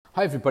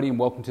Hi everybody and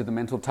welcome to the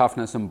Mental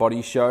Toughness and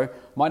Body Show.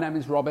 My name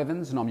is Rob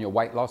Evans and I'm your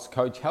weight loss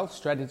coach, health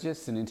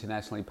strategist and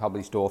internationally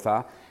published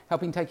author,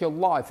 helping take your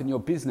life and your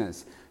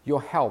business,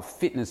 your health,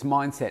 fitness,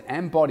 mindset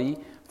and body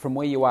from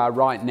where you are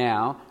right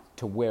now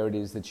to where it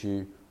is that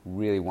you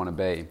really want to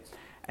be.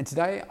 And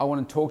today I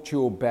want to talk to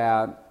you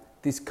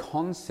about this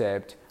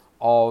concept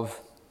of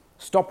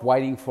stop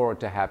waiting for it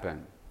to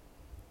happen.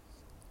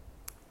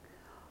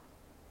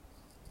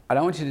 I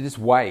don't want you to just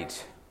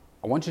wait.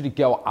 I want you to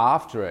go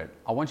after it.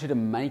 I want you to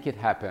make it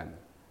happen. I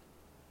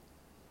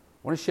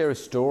want to share a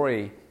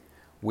story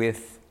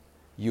with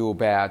you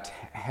about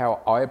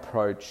how I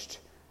approached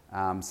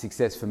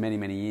success for many,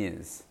 many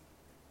years.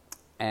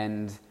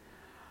 And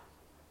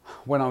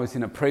when I was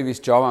in a previous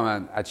job,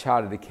 I'm a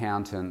chartered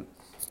accountant,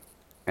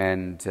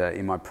 and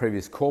in my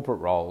previous corporate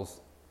roles,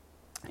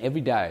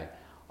 every day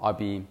I'd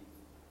be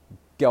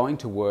going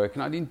to work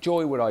and I'd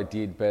enjoy what I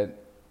did,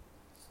 but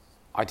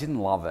I didn't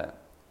love it.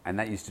 And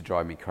that used to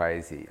drive me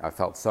crazy. I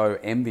felt so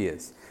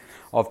envious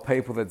of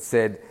people that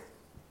said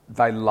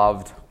they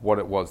loved what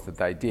it was that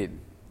they did.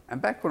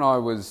 And back when I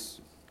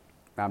was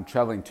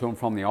travelling to and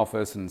from the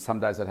office, and some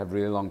days I'd have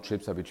really long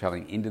trips, I'd be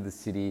travelling into the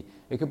city.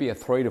 It could be a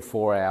 3 to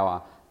 4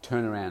 hour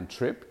turnaround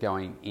trip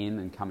going in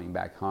and coming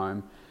back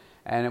home.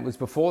 And it was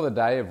before the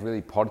day of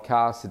really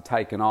podcasts had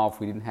taken off.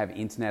 We didn't have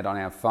internet on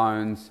our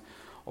phones,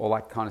 all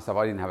that kind of stuff.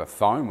 I didn't have a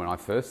phone when I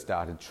first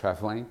started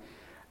travelling.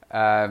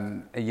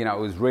 It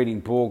was reading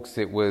books,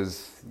 it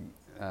was,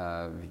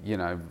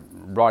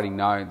 writing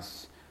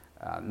notes.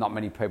 Not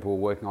many people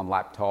were working on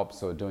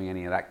laptops or doing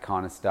any of that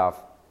kind of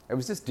stuff. It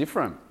was just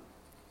different.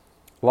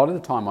 A lot of the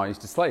time I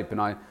used to sleep,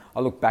 and I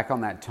look back on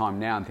that time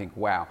now and think,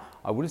 wow,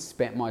 I would have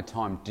spent my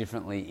time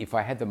differently if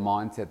I had the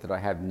mindset that I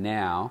have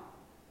now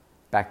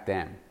back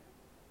then.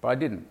 But I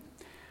didn't.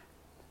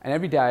 And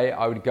every day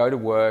I would go to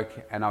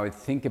work and I would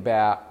think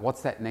about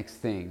what's that next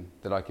thing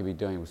that I could be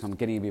doing. So I'm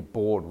getting a bit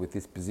bored with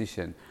this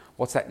position.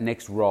 What's that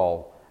next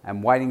role?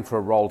 And waiting for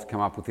a role to come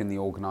up within the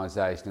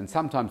organisation. And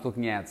sometimes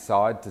looking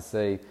outside to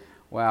see,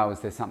 wow, is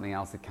there something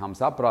else that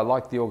comes up? But I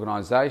like the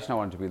organisation. I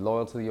wanted to be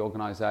loyal to the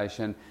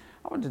organisation.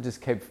 I wanted to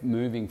just keep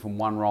moving from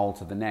one role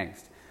to the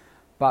next.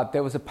 But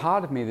there was a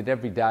part of me that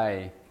every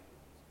day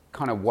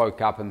kind of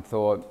woke up and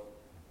thought,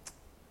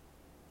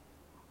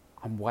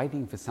 I'm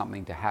waiting for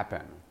something to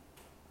happen.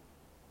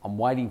 I'm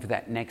waiting for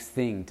that next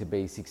thing to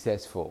be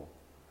successful.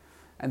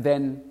 And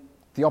then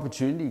the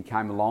opportunity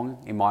came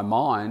along in my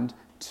mind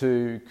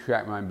to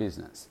create my own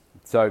business.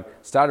 So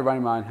started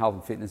running my own health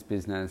and fitness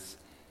business.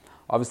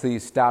 Obviously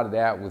started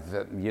out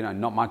with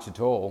not much at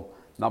all,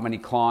 not many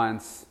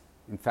clients.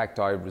 In fact,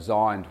 I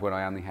resigned when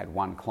I only had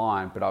one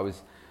client, but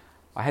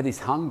I had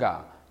this hunger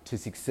to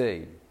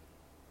succeed.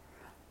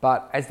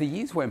 But as the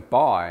years went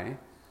by,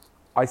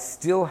 I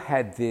still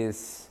had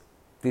this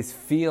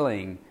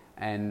feeling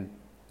and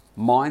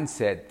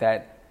mindset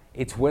that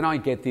it's when I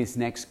get this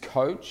next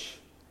coach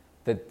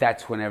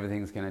that's when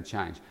everything's going to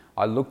change.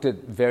 I looked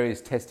at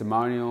various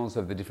testimonials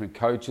of the different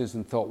coaches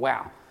and thought,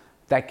 wow,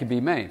 that could be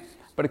me.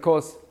 But of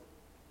course,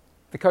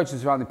 the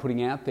coaches are only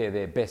putting out there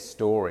their best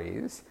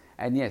stories,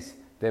 and yes,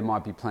 there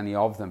might be plenty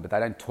of them, but they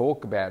don't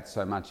talk about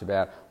so much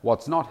about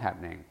what's not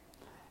happening.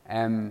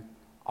 And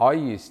I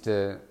used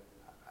to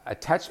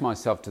attach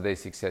myself to these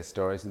success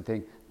stories and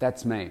think,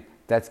 that's me,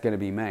 that's going to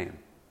be me.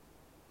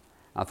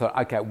 I thought,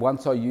 okay,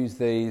 once I use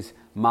these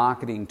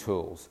marketing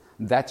tools,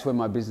 that's when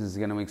my business is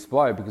going to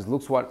explode, because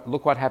look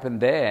what happened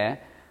there.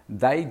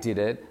 They did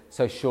it,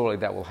 so surely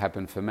that will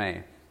happen for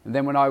me. And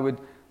then when I would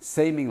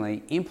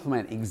seemingly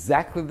implement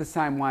exactly the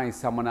same way as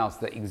someone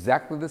else,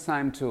 exactly the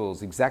same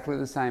tools, exactly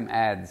the same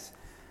ads,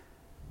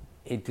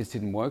 it just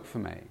didn't work for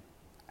me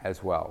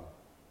as well.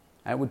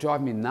 And it would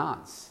drive me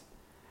nuts.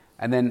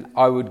 And then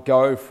I would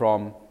go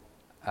from,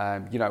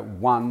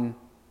 one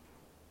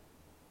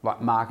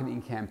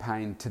marketing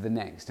campaign to the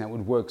next. And it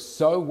would work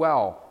so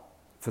well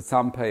for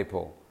some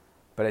people,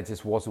 but it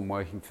just wasn't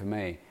working for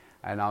me.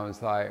 And I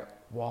was like,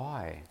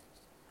 why?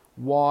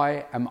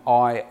 Why am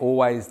I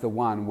always the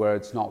one where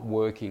it's not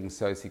working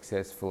so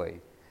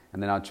successfully?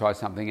 And then I'd try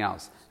something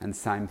else and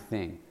same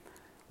thing.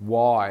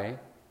 Why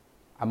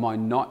am I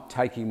not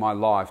taking my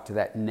life to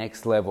that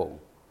next level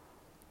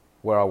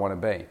where I want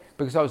to be?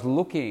 Because I was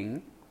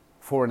looking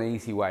for an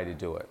easy way to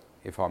do it,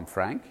 if I'm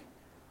frank.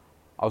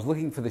 I was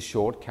looking for the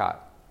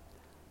shortcut.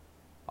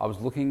 I was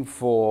looking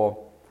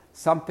for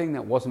something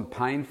that wasn't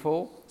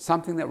painful,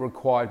 something that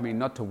required me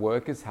not to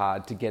work as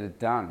hard to get it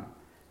done.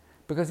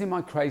 Because in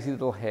my crazy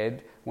little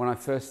head, when I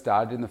first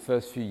started in the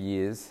first few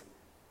years,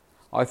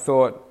 I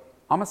thought,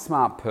 I'm a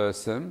smart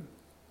person.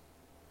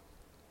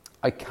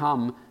 I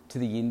come to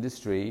the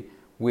industry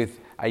with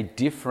a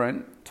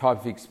different type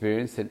of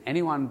experience than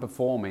anyone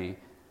before me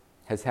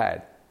has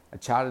had. A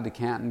chartered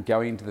accountant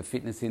going into the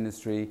fitness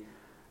industry,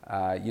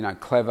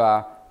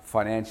 clever,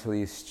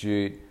 financially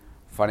astute,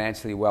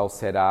 financially well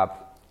set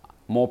up,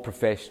 more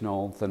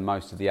professional than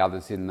most of the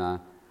others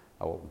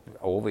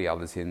all the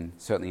others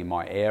certainly in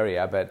my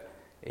area, but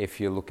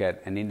if you look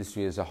at an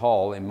industry as a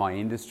whole, in my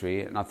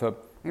industry, and I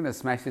thought, I'm going to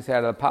smash this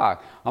out of the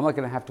park. I'm not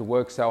going to have to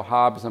work so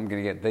hard because I'm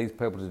going to get these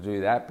people to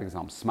do that because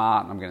I'm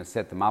smart and I'm going to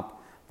set them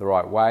up the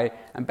right way.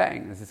 And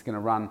bang, this is going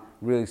to run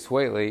really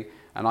sweetly,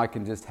 and I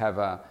can just have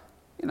a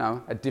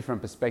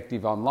different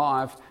perspective on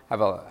life,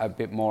 have a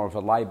bit more of a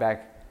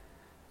layback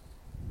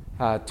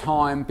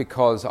time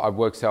because I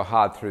worked so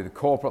hard through the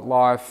corporate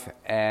life,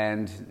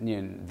 and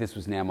this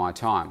was now my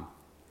time.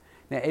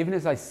 Now, even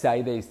as I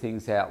say these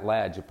things out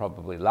loud, you're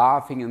probably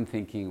laughing and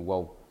thinking,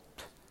 well,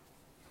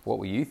 what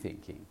were you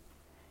thinking?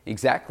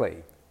 Exactly.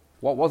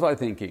 What was I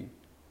thinking?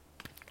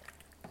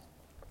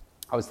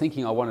 I was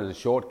thinking I wanted a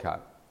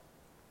shortcut.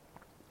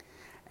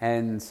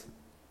 And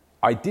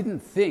I didn't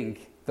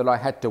think that I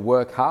had to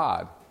work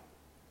hard.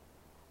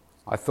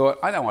 I thought,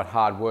 I know what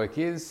hard work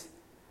is.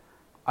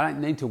 I don't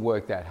need to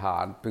work that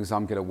hard because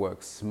I'm going to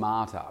work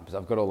smarter, because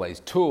I've got all these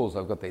tools,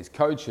 I've got these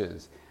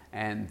coaches,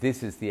 and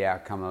this is the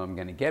outcome that I'm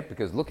going to get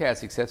because look how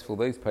successful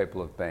these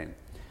people have been.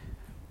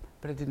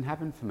 But it didn't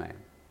happen for me.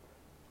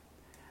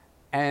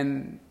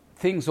 And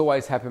things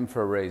always happen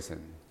for a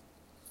reason.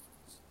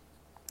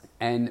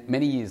 And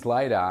many years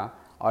later,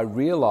 I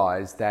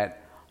realised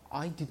that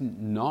I didn't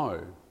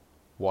know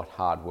what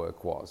hard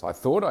work was. I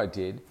thought I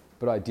did,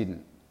 but I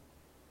didn't.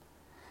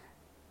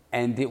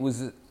 And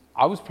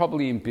I was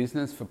probably in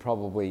business for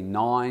probably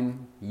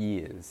 9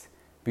 years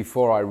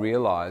before I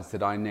realised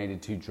that I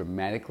needed to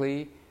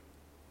dramatically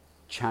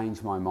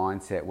change my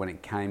mindset when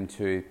it came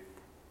to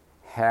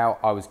how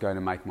I was going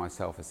to make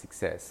myself a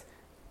success.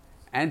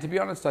 And to be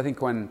honest, I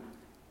think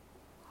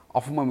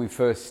often when we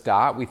first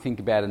start, we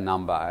think about a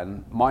number,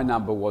 and my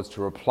number was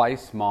to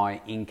replace my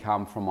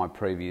income from my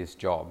previous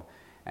job.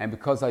 And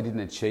because I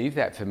didn't achieve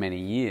that for many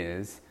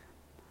years,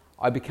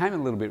 I became a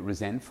little bit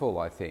resentful,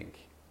 I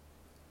think.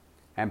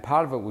 And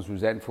part of it was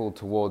resentful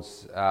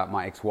towards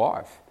my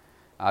ex-wife.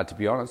 To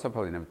be honest, I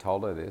probably never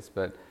told her this,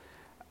 but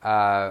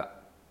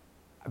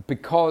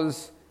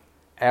because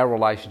our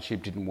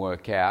relationship didn't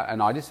work out,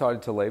 and I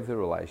decided to leave the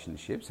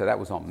relationship, so that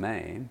was on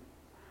me.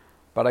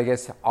 But I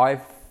guess I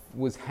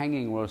was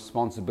hanging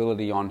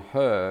responsibility on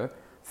her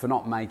for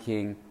not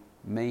making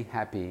me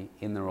happy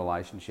in the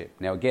relationship.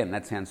 Now again,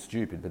 that sounds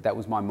stupid, but that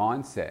was my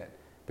mindset,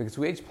 because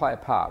we each play a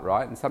part,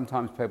 right? And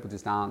sometimes people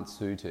just aren't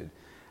suited.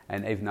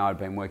 And even though I'd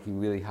been working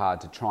really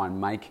hard to try and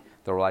make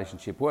the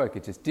relationship work,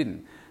 it just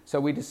didn't. So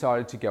we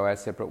decided to go our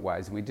separate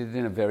ways, and we did it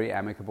in a very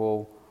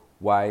amicable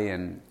way,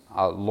 and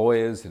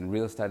lawyers and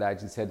real estate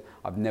agents said,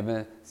 I've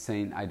never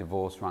seen a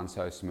divorce run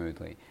so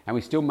smoothly. And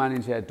we still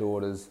manage our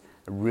daughters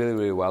really,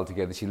 really well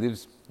together. She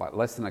lives like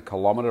less than a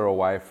kilometre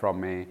away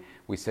from me.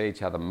 We see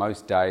each other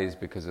most days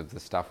because of the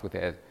stuff with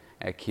our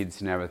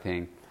kids and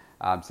everything.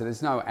 So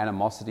there's no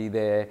animosity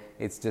there.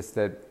 It's just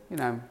that,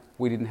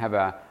 we didn't have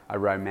a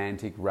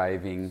romantic,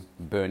 raving,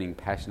 burning,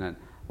 passionate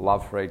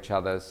love for each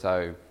other.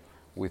 So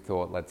we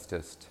thought,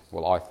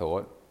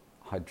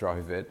 I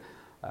drove it.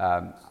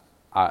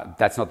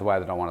 That's not the way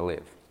that I want to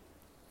live.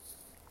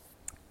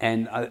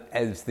 And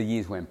as the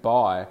years went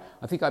by,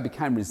 I think I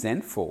became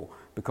resentful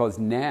because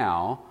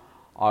now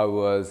I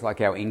was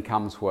like, our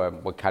incomes were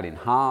cut in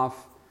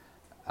half,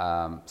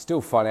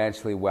 still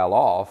financially well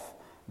off,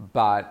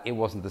 but it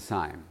wasn't the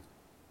same.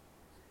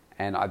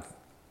 And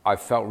I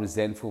felt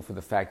resentful for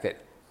the fact that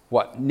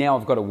now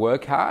I've got to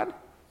work hard,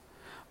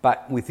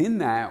 but within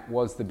that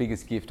was the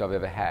biggest gift I've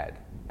ever had.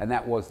 And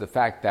that was the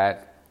fact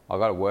that I've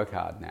got to work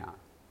hard now.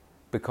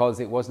 Because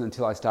it wasn't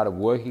until I started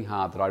working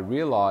hard that I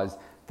realised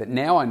that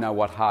now I know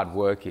what hard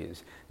work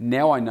is.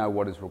 Now I know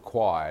what is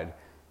required,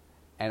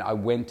 and I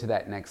went to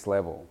that next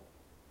level.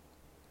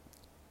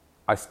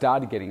 I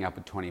started getting up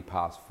at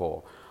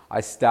 4:20.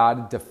 I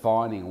started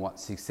defining what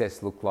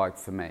success looked like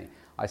for me.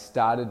 I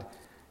started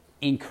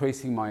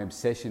increasing my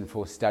obsession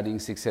for studying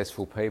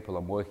successful people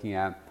and working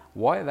out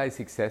why are they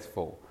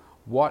successful,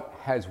 what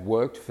has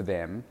worked for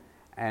them,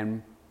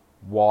 and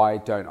why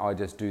don't I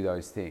just do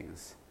those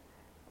things.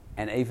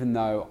 And even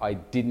though I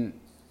didn't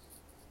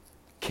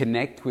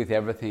connect with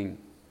everything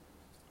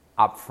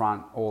up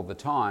front all the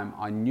time,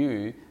 I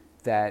knew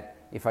that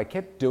if I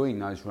kept doing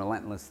those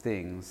relentless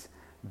things,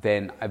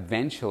 then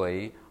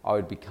eventually I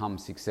would become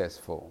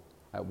successful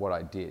at what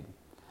I did.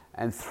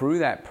 And through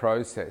that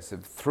process,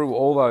 through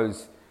all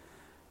those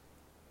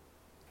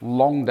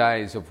long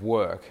days of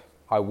work,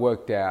 I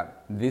worked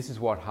out this is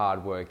what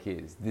hard work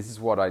is. This is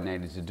what I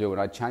needed to do.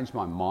 And I changed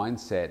my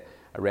mindset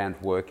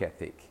around work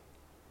ethic.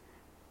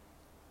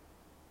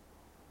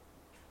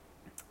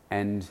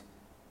 And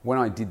when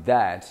I did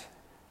that,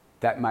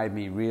 that made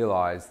me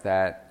realize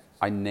that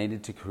I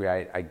needed to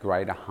create a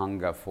greater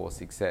hunger for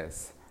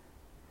success.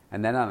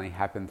 And that only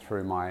happened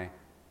through my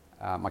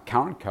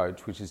current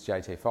coach, which is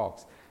JT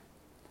Fox.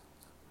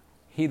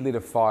 He lit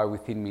a fire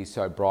within me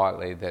so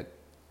brightly that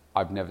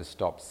I've never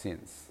stopped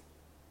since.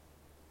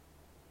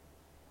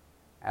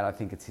 And I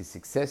think it's his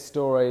success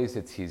stories,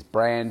 it's his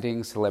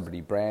branding,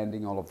 celebrity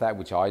branding, all of that,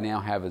 which I now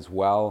have as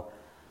well.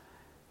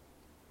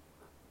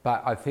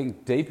 But I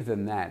think deeper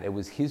than that, it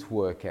was his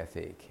work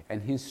ethic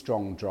and his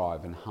strong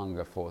drive and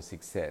hunger for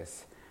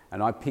success.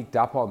 And I picked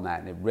up on that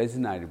and it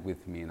resonated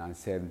with me, and I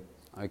said,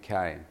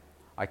 okay,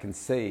 I can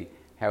see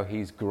how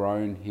he's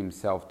grown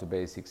himself to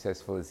be as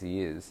successful as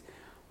he is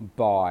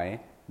by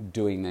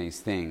doing these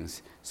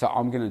things. So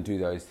I'm going to do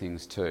those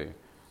things too.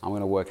 I'm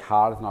going to work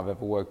harder than I've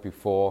ever worked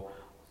before.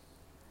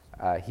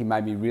 He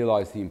made me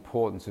realize the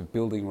importance of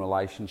building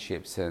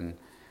relationships and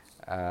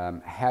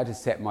how to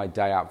set my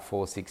day up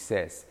for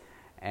success,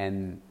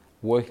 and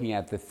working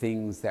out the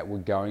things that were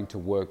going to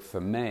work for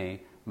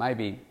me.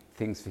 Maybe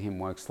things for him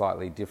work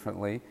slightly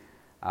differently,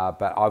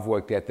 but I've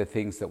worked out the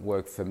things that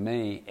work for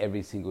me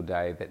every single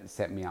day that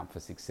set me up for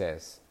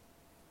success.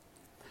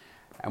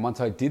 And once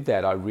I did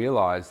that, I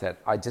realized that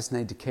I just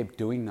need to keep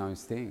doing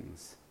those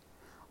things.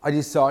 I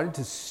decided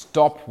to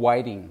stop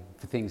waiting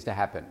for things to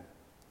happen.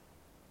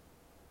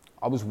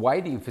 I was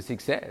waiting for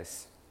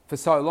success for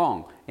so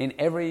long. In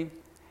every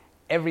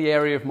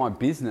area of my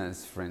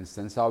business, for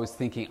instance, I was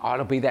thinking, oh,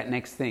 it'll be that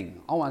next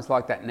thing. Almost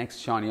like that next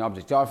shiny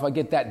object. Oh, if I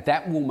get that,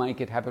 that will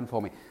make it happen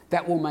for me.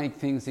 That will make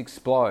things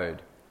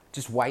explode.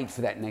 Just wait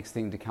for that next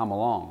thing to come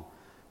along.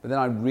 But then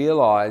I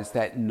realized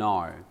that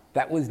no,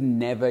 that was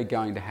never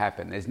going to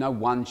happen. There's no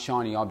one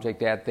shiny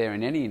object out there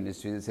in any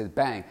industry that says,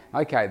 bang,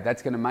 okay,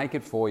 that's going to make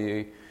it for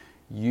you.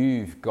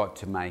 You've got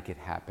to make it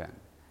happen.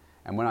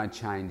 And when I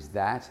changed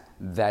that,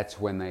 that's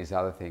when these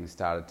other things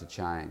started to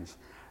change.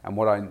 And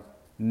what I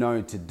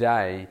know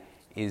today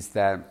is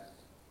that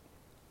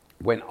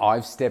when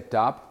I've stepped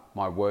up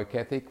my work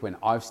ethic, when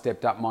I've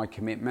stepped up my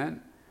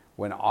commitment,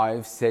 when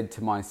I've said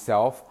to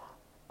myself,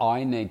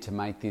 I need to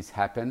make this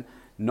happen,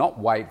 not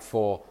wait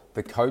for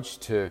the coach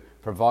to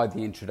provide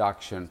the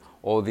introduction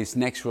or this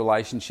next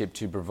relationship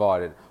to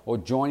provide it, or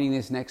joining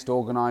this next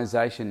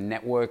organization,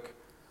 network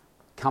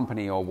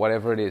company, or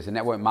whatever it is, a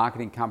network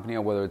marketing company,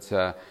 or whether it's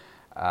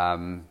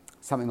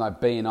something like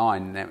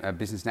BNI,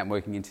 Business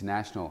Networking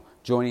International,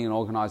 joining an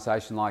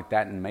organization like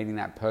that and meeting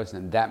that person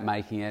and that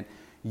making it.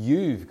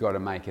 You've got to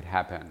make it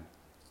happen.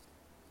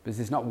 Because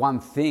there's not one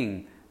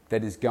thing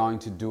that is going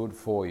to do it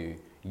for you.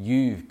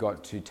 You've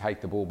got to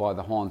take the bull by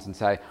the horns and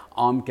say,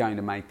 I'm going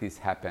to make this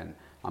happen.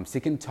 I'm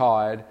sick and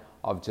tired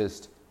of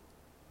just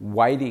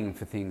waiting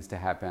for things to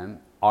happen.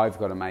 I've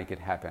got to make it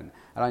happen.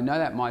 And I know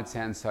that might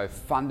sound so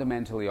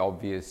fundamentally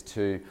obvious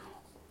to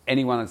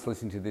anyone that's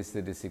listening to this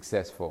that is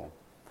successful.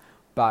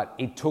 But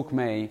it took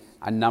me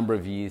a number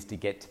of years to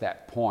get to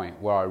that point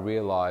where I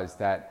realized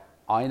that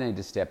I need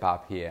to step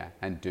up here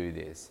and do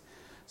this.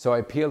 So I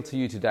appeal to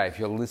you today, if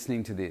you're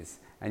listening to this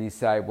and you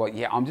say, well,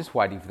 yeah, I'm just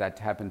waiting for that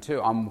to happen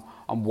too. I'm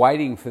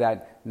waiting for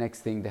that next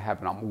thing to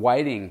happen. I'm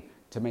waiting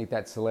to meet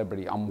that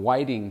celebrity. I'm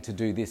waiting to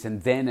do this,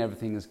 and then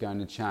everything is going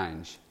to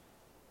change.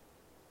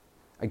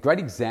 A great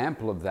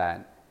example of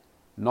that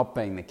not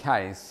being the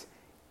case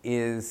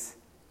is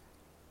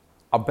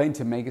I've been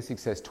to Mega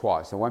Success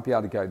twice. I won't be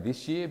able to go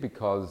this year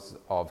because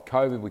of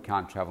COVID. We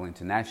can't travel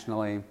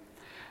internationally.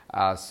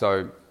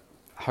 So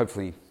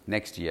hopefully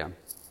next year.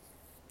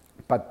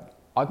 But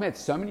I've met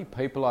so many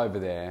people over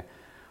there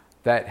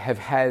that have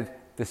had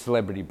the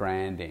celebrity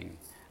branding.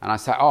 And I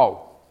say,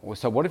 oh, well,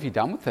 so what have you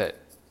done with it?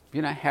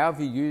 You know, how have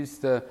you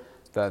used the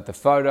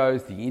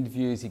photos, the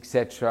interviews,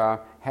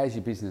 etc.? How's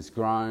your business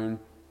grown?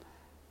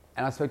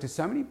 And I spoke to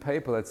so many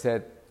people that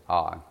said, oh,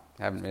 I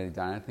haven't really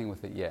done anything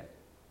with it yet.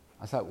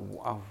 I was like,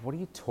 what are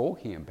you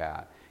talking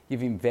about?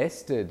 You've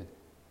invested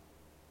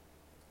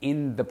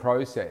in the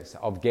process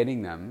of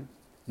getting them.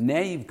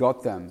 Now you've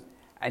got them,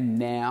 and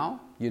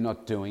now you're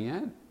not doing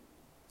it.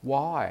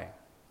 Why?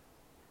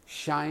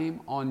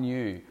 Shame on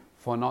you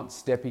for not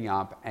stepping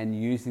up and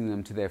using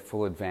them to their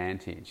full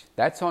advantage.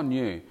 That's on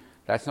you.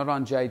 That's not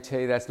on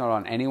JT. That's not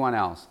on anyone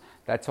else.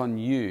 That's on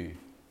you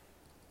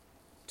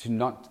to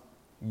not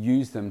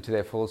use them to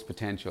their fullest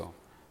potential.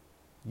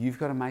 You've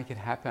got to make it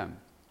happen.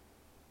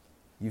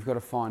 You've got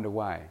to find a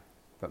way,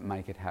 but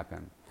make it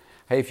happen.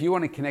 Hey, if you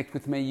want to connect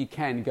with me, you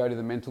can go to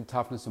the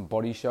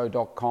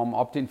mentaltoughnessandbodyshow.com,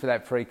 opt in for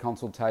that free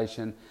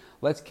consultation.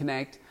 Let's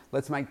connect.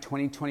 Let's make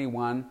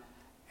 2021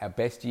 our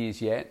best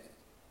years yet,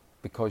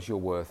 because you're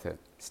worth it.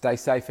 Stay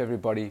safe,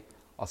 everybody.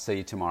 I'll see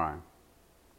you tomorrow.